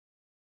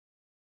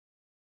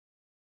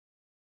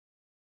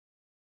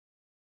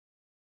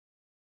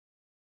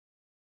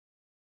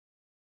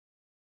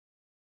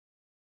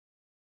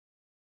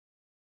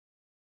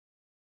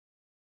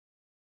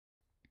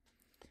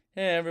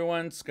Hey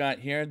everyone, Scott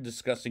here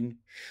discussing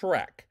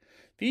Shrek,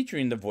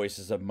 featuring the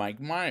voices of Mike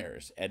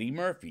Myers, Eddie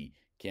Murphy,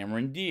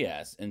 Cameron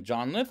Diaz, and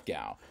John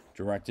Lithgow,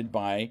 directed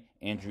by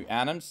Andrew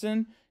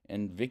Adamson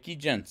and Vicky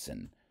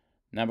Jensen.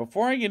 Now,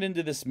 before I get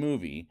into this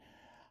movie,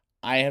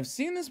 I have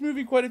seen this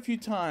movie quite a few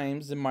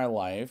times in my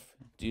life.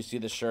 Do you see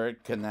the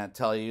shirt? Can that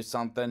tell you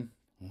something?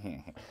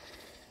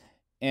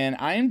 And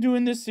I am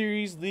doing this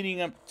series leading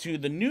up to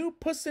the new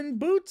Puss in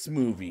Boots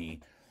movie,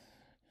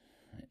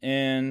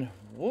 and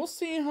we'll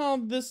see how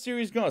this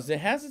series goes. It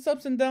has its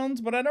ups and downs,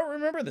 but I don't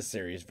remember the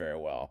series very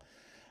well.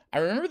 I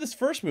remember this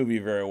first movie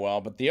very well,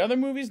 but the other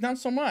movies not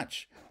so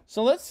much.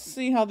 So let's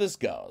see how this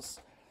goes.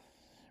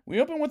 We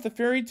open with the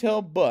fairy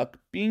tale book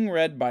being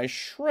read by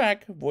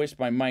Shrek, voiced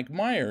by Mike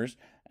Myers,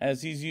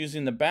 as he's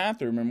using the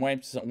bathroom and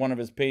wipes one of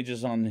his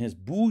pages on his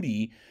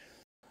booty,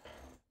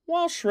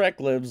 while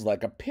Shrek lives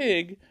like a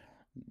pig,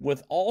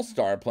 with All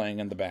Star playing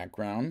in the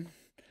background.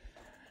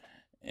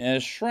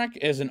 As Shrek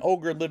is an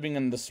ogre living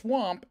in the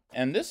swamp,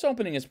 and this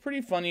opening is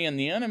pretty funny, and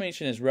the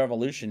animation is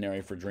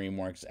revolutionary for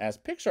DreamWorks, as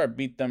Pixar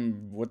beat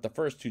them with the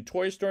first two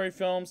Toy Story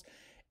films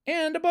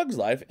and A Bug's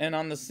Life, and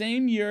on the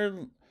same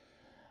year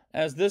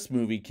as this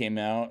movie came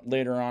out,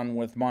 later on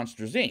with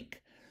Monsters, Inc.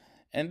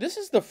 And this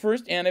is the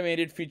first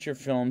animated feature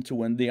film to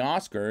win the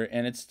Oscar,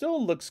 and it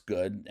still looks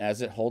good as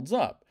it holds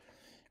up.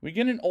 We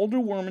get an older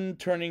woman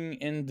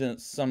turning into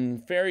some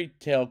fairy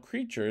tale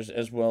creatures,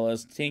 as well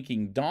as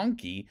taking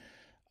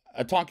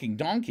a talking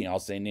donkey, I'll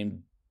say,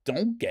 named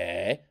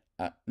Donkey,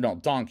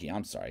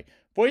 I'm sorry,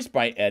 voiced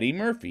by Eddie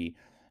Murphy,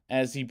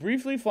 as he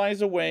briefly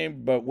flies away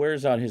but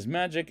wears out his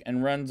magic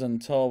and runs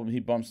until he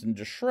bumps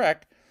into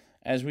Shrek,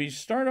 as we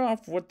start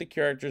off with the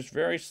characters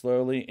very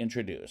slowly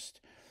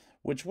introduced,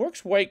 which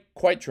works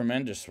quite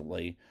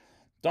tremendously.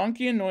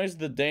 Donkey annoys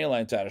the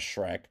daylights out of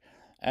Shrek,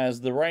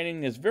 as the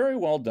writing is very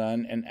well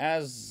done, and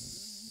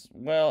as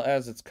well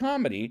as its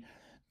comedy.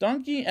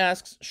 Donkey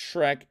asks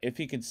Shrek if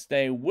he could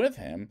stay with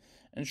him,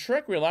 and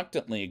Shrek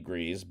reluctantly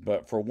agrees,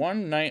 but for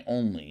one night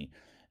only,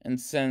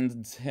 and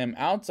sends him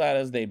outside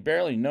as they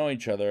barely know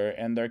each other,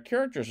 and their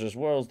characters as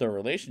well as their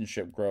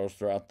relationship grows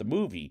throughout the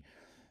movie.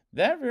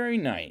 That very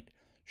night,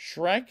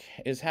 Shrek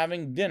is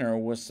having dinner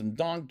with some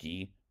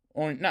donkey,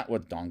 or not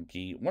with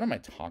donkey, what am I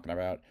talking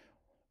about?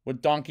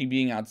 With Donkey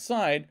being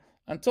outside,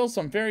 until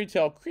some fairy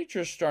tale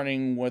creatures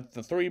starting with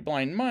the three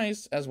blind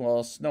mice, as well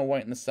as Snow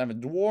White and the seven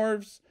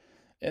dwarves,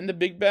 and the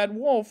big bad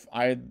wolf,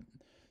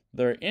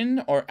 either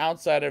in or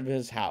outside of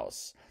his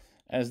house,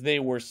 as they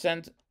were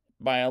sent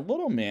by a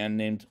little man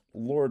named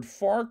Lord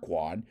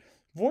Farquaad,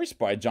 voiced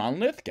by John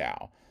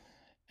Lithgow,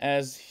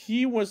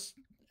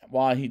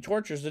 while he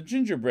tortures a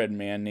gingerbread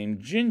man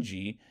named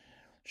Gingy.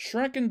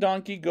 Shrek and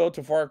Donkey go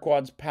to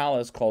Farquaad's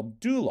palace called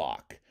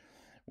Duloc,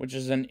 which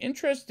is an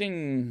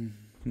interesting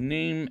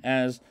name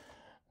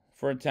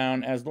for a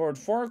town, as Lord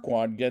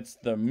Farquaad gets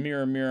the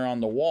mirror on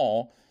the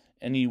wall,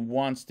 and he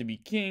wants to be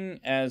king,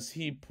 as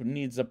he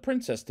needs a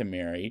princess to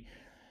marry,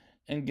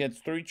 and gets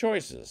three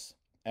choices,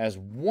 as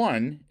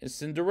one is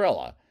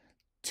Cinderella,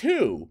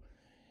 two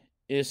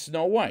is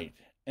Snow White,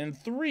 and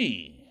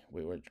three,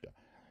 where'd you go,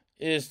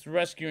 is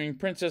rescuing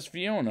Princess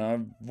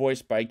Fiona,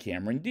 voiced by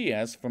Cameron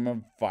Diaz, from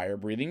a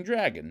fire-breathing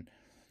dragon,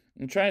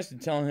 and tries to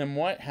tell him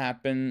what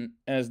happened,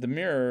 as the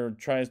mirror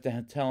tries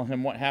to tell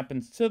him what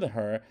happens to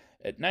her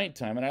at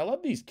nighttime. And I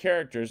love these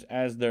characters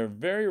as they're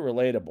very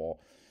relatable.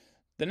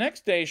 The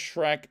next day,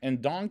 Shrek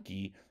and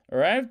Donkey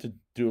arrive to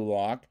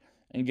Duloc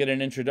and get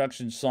an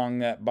introduction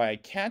song by a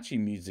catchy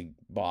music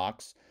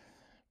box,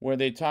 where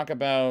they talk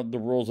about the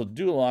rules of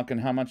Duloc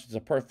and how much it's a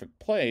perfect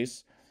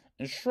place.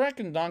 And Shrek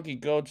and Donkey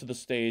go to the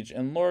stage,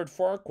 and Lord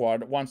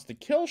Farquaad wants to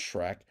kill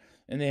Shrek,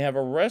 and they have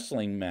a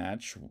wrestling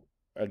match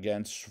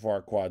against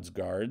Farquaad's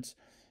guards.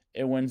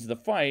 It wins the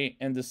fight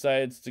and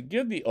decides to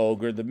give the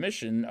ogre the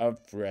mission of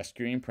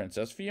rescuing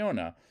Princess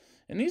Fiona.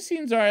 And these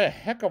scenes are a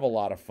heck of a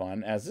lot of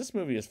fun, as this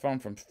movie is fun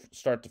from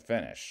start to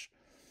finish.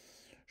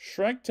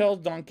 Shrek tells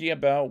Donkey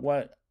about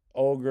what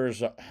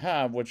ogres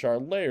have, which are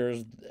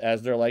layers,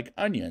 as they're like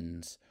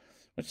onions,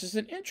 which is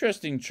an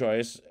interesting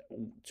choice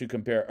to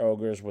compare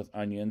ogres with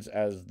onions,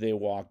 as they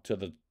walk to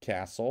the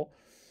castle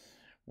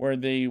where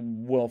they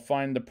will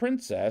find the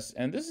princess,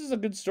 and this is a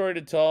good story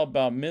to tell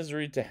about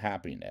misery to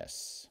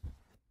happiness.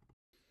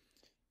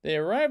 They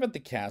arrive at the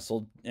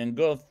castle and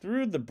go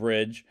through the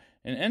bridge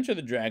and enter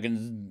the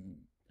dragon's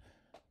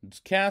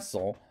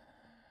castle,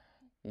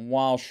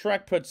 while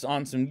Shrek puts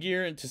on some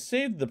gear to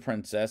save the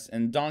princess,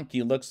 and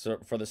Donkey looks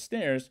for the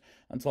stairs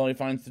until he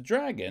finds the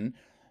dragon,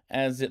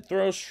 as it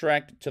throws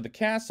Shrek to the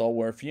castle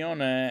where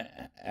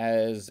Fiona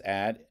is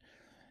at,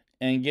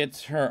 and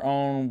gets her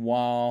out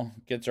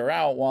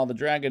while the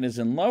dragon is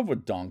in love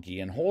with Donkey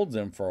and holds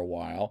him for a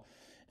while.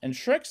 And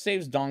Shrek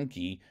saves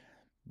Donkey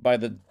by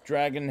the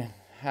dragon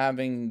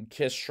having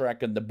kissed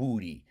Shrek in the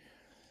booty,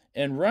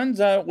 and runs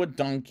out with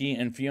Donkey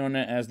and Fiona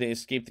as they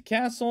escape the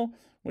castle,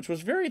 which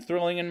was very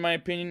thrilling in my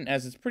opinion,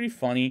 as it's pretty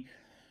funny.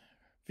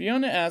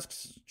 Fiona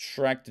asks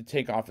Shrek to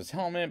take off his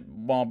helmet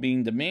while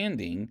being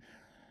demanding,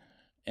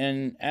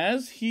 and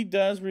as he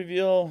does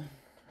reveal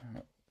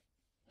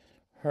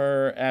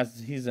her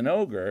as he's an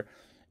ogre,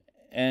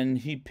 and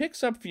he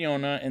picks up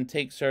Fiona and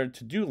takes her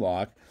to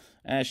Duloc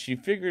as she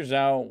figures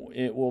out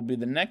it will be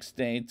the next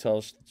day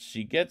till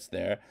she gets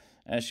there,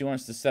 as she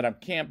wants to set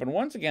up camp and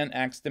once again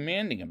acts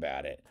demanding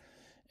about it.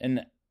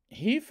 And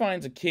he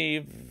finds a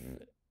cave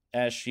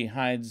as she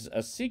hides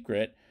a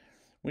secret,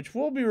 which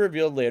will be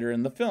revealed later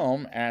in the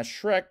film, as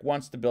Shrek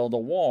wants to build a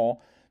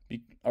wall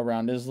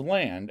around his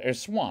land, or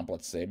swamp,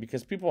 let's say,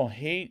 because people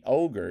hate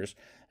ogres,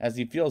 as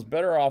he feels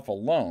better off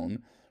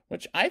alone,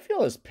 which I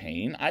feel is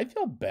pain. I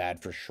feel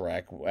bad for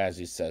Shrek as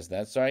he says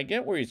that, so I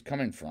get where he's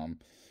coming from.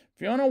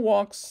 Fiona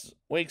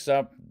wakes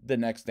up the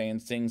next day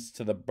and sings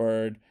to a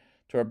bird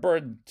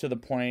to the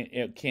point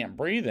it can't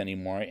breathe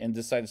anymore, and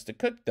decides to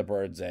cook the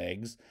bird's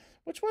eggs,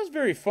 which was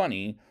very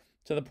funny,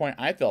 to the point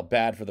I felt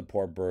bad for the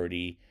poor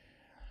birdie.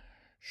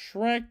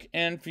 Shrek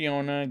and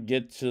Fiona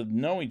get to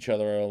know each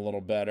other a little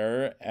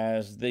better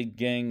as the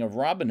gang of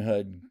Robin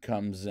Hood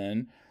comes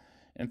in,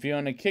 and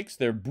Fiona kicks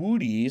their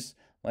booties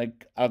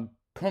like a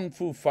kung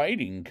fu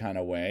fighting kind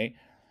of way,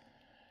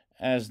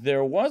 as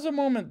there was a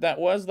moment that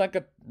was like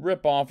a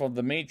rip-off of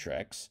The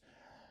Matrix,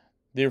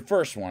 the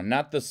first one,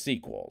 not the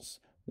sequels,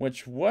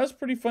 which was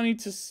pretty funny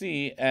to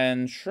see,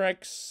 and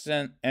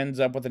Shrek ends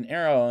up with an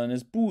arrow in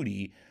his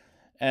booty,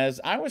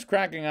 as I was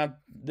cracking up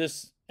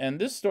this. And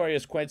this story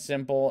is quite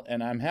simple,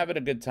 and I'm having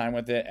a good time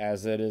with it,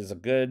 as it is a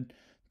good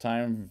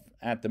time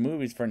at the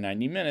movies for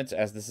 90 minutes,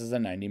 as this is a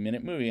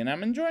 90-minute movie, and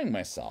I'm enjoying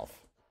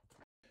myself.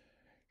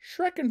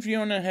 Shrek and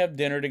Fiona have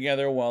dinner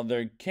together while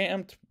they're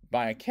camped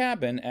by a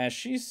cabin. As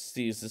she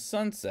sees the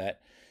sunset,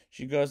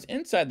 she goes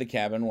inside the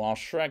cabin while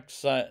Shrek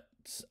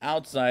sits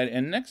outside,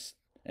 and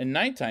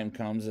nighttime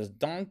comes as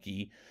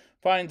Donkey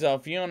finds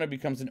out Fiona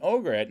becomes an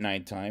ogre at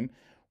nighttime,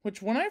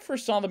 which when I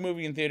first saw the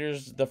movie in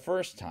theaters the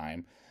first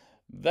time,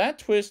 that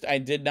twist I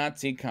did not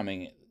see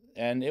coming,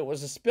 and it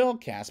was a spell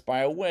cast by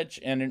a witch,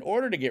 and in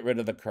order to get rid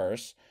of the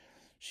curse,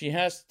 she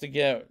has to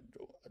get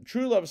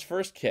true love's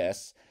first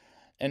kiss.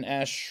 And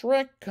as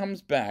Shrek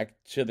comes back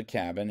to the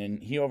cabin,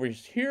 and he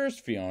overhears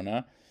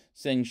Fiona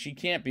saying she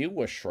can't be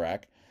with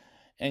Shrek,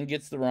 and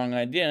gets the wrong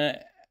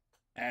idea,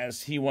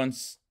 as he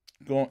was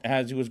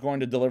going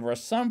to deliver a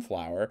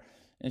sunflower,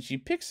 and she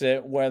picks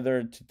it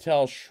whether to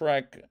tell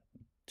Shrek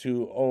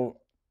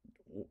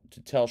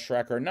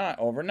or not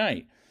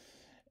overnight.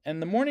 And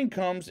the morning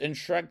comes, and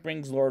Shrek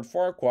brings Lord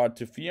Farquaad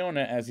to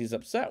Fiona as he's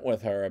upset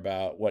with her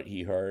about what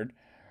he heard,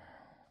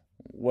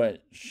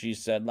 what she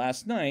said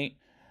last night,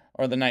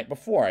 or the night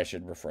before, I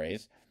should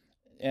rephrase,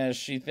 as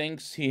she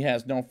thinks he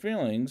has no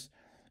feelings,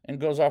 and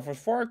goes off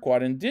with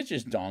Farquaad and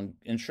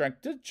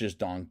Shrek ditches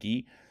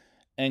Donkey,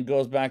 and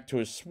goes back to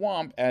his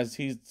swamp, as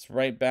he's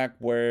right back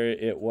where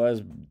it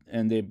was,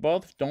 and they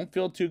both don't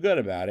feel too good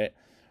about it,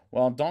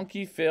 while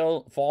Donkey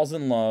falls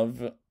in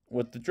love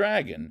with the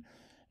dragon.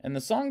 And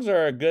the songs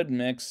are a good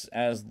mix,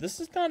 as this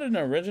is not an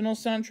original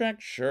soundtrack,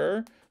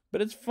 sure,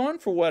 but it's fun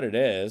for what it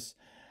is.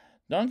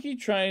 Donkey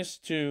tries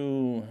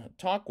to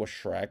talk with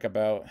Shrek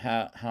about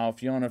how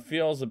Fiona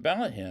feels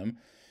about him,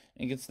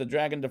 and gets the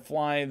dragon to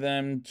fly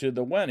them to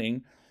the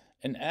wedding.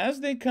 And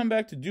as they come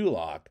back to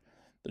Duloc,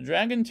 the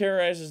dragon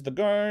terrorizes the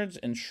guards,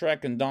 and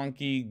Shrek and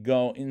Donkey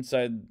go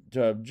inside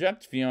to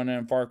object Fiona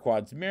and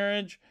Farquaad's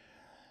marriage,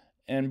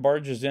 and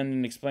barges in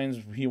and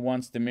explains he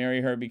wants to marry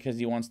her because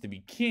he wants to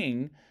be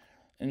king.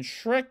 And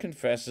Shrek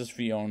confesses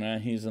Fiona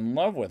he's in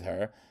love with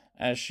her,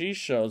 as she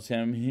shows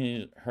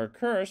him her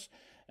curse,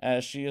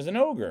 as she is an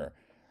ogre,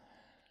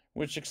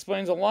 which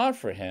explains a lot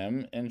for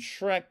him. And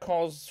Shrek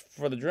calls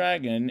for the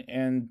dragon,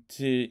 and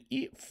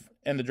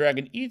the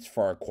dragon eats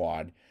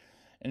Farquaad.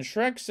 And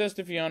Shrek says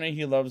to Fiona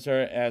he loves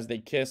her, as they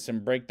kiss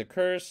and break the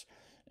curse,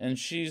 and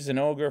she's an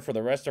ogre for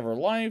the rest of her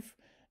life.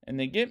 And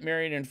they get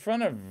married in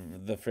front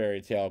of the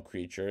fairy tale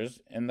creatures.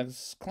 And the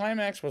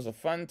climax was a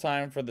fun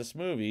time for this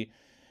movie,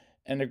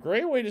 and a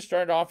great way to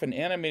start off an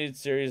animated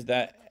series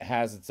that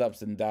has its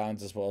ups and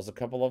downs, as well as a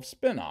couple of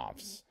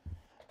spin-offs.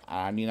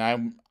 I mean,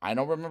 I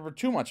don't remember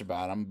too much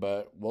about them,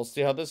 but we'll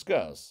see how this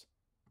goes.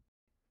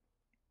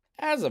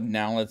 As of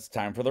now, it's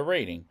time for the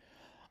rating.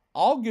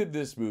 I'll give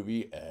this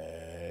movie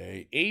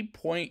a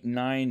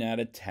 8.9 out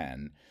of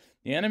 10.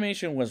 The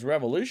animation was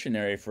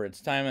revolutionary for its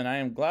time, and I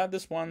am glad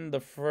this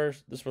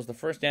was the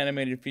first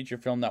animated feature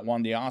film that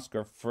won the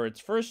Oscar for its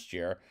first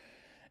year.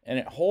 And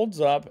it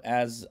holds up,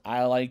 as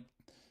I like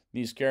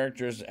these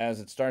characters,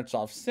 as it starts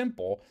off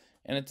simple,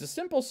 and it's a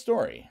simple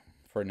story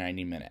for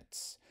 90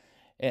 minutes.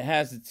 It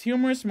has its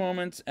humorous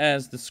moments,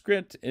 as the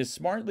script is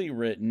smartly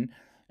written,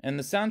 and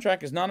the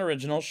soundtrack is not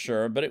original,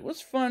 sure, but it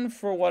was fun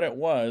for what it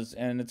was,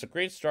 and it's a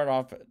great start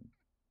off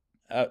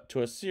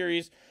to a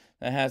series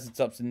that has its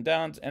ups and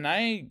downs. And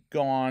I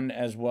go on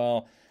as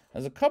well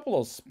as a couple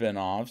of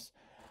spin-offs.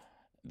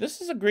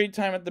 This is a great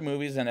time at the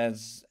movies, and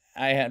as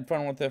I had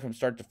fun with it from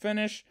start to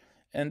finish,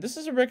 and this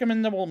is a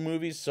recommendable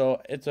movie,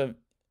 so it's a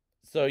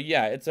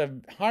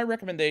high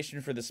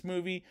recommendation for this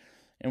movie,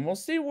 and we'll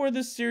see where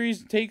this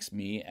series takes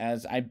me,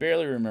 as I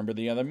barely remember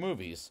the other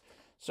movies.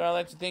 So I'd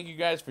like to thank you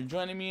guys for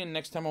joining me, and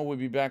next time I will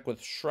be back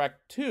with Shrek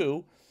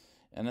 2,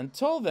 and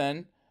until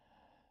then,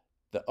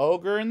 The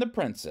ogre and the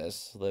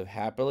princess live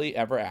happily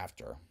ever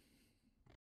after.